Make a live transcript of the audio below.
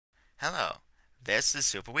Hello, this is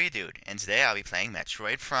Super Wee Dude, and today I'll be playing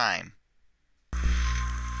Metroid Prime.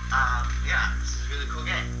 Yeah, this is a really cool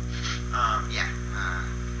game.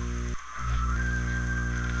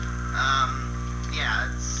 Yeah,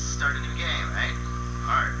 let's start a new game, right?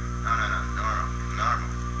 Hard. No, normal.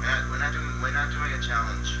 We're not doing a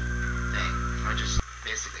challenge thing. We're just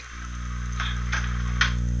basically,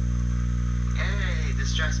 hey,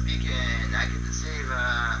 distress beacon. I get to save,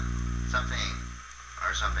 something.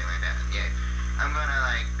 Or something like that. Yeah. I'm gonna, never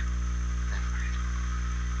mind.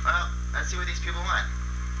 Well, let's see what these people want.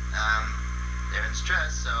 They're in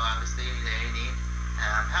stress, so obviously they need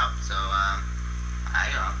help. So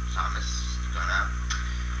Thomas is gonna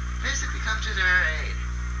basically come to their aid.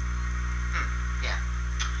 Yeah.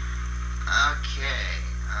 Okay.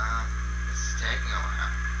 This is taking a while.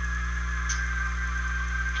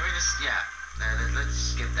 Can we just, yeah, let's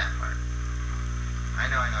skip that part. I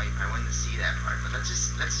know, you probably wanted to see that part, but let's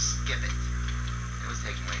just skip it. It was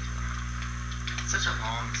taking way too long. It's such a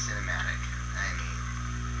long cinematic. I mean,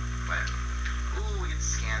 whatever. Ooh, we can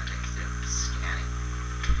scan things too. Scanning.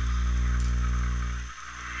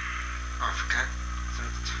 Oh, I forgot. Start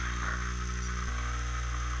the timer.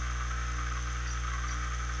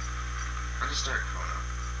 I'll just start chrono.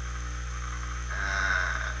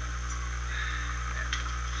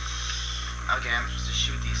 Okay, I'm supposed to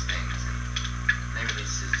shoot these things, and maybe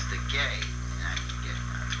this is the gate, and I can get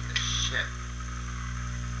onto the ship.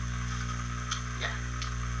 Yeah.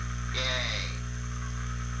 Yay.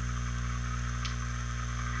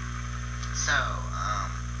 So,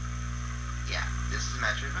 yeah, this is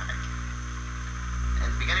Metroid Prime.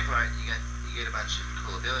 In the beginning part, you get a bunch of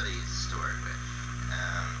cool abilities stored with.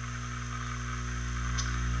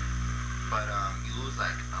 But you lose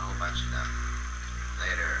like a whole bunch of them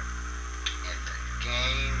later in the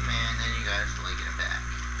game, and then you gotta slowly get them back,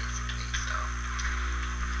 basically. So,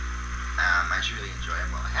 I should really enjoy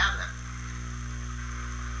them while I have them.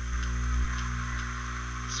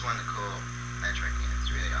 This is one of the cool Metroid games.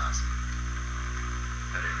 It's really awesome.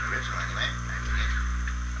 Better than the original anyway, I think.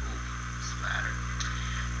 Ooh, splatter.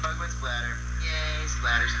 Bugwood splatter. Yay,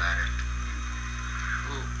 splatter.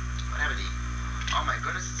 Ooh, what happened to you? Oh my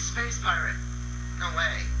goodness, it's a space pirate. No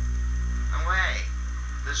way.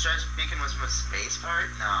 The stretch beacon was from a space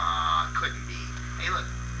pirate? No, it couldn't be. Hey look,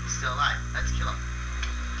 he's still alive. Let's kill him.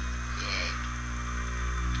 Yay.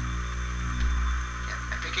 Yeah,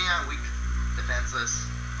 I'm picking out weak, defenseless,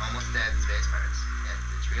 almost dead space pirates. Yeah,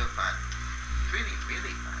 it's real fun. Really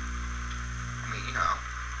fun. I mean,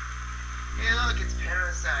 hey look, it's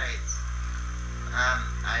parasites.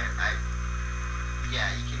 Yeah,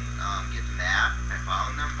 you can, get the map by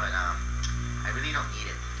following them, but, I really don't need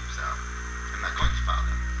it, so I'm not going to follow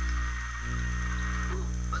them. Ooh,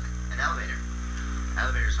 look, an elevator.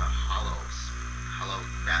 Elevators are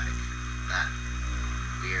holographic, not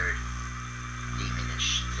weird,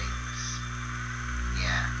 demonish things.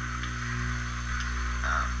 Yeah.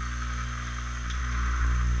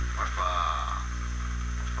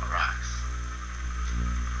 More rocks.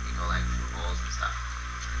 You go like through holes and stuff.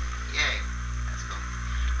 Yay. That's cool.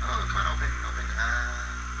 Oh, come on, open.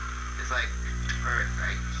 It's like Earth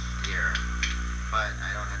right here. But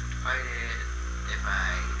I don't have to fight it if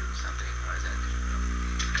I do something. Or is that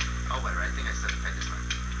different? Oh, whatever. I think I still have to fight this one.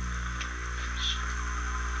 Sure.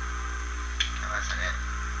 No, that's not it.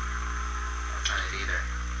 That's not it either.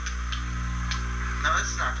 No, this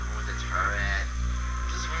is not the one with the turret.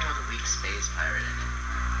 This is the one with a weak space pirate in it.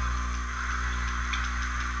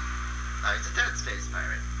 Oh, it's a dead space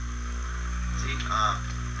pirate. See,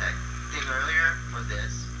 that thing earlier was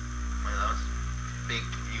this. One of those big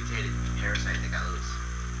mutated parasite that got loose.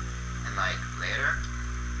 And later,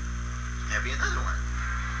 there'll be another one.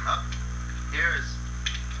 Oh, here's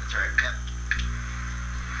the turret. Yep.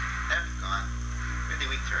 Yep, gone. Really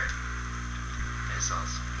weak turret.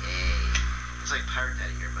 Missiles. Yay. It's like pirate out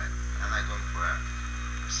of here, but I'm not going for a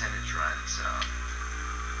percentage run, so.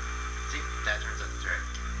 See, that turns out the turret.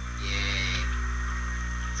 Yay.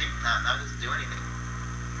 See, now it doesn't do anything.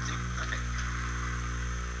 See, nothing.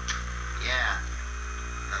 Yeah.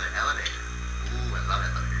 Another elevator. Ooh, I love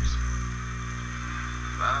elevators.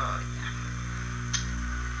 Oh, yeah.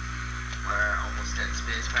 We're almost dead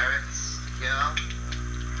space pirates to kill.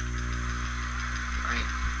 I mean,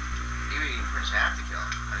 you pretty much have to kill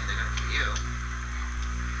them. I mean, they're gonna kill you.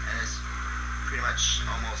 And it's pretty much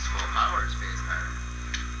almost full power space pirate.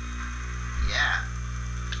 Yeah.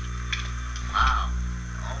 Wow.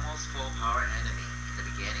 Almost full power enemy in the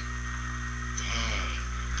beginning. Dang.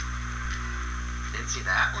 Didn't see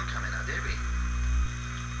that one coming out, did we?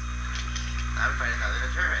 Now we fight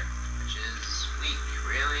another turret, which is weak.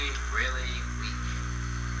 Really weak.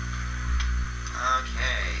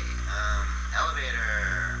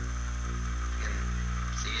 elevator. You can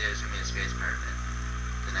see there's gonna be a space pirate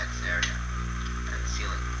in the next area. And the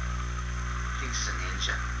ceiling. I think it's a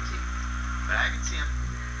ninja. See? But I can see him.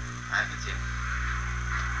 I can see him.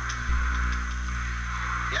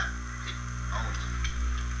 Yep. See? Owned.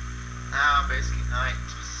 Now, basically, no, wait.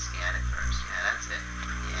 Supposed to scan it first. Yeah, that's it.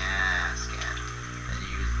 Yeah, scan. Then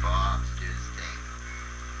you use Bob to do this thing.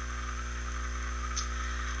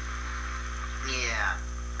 Yeah.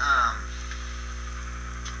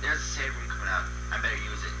 There's a save room coming out. I better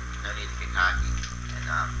use it. No need to get cocky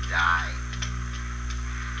and die.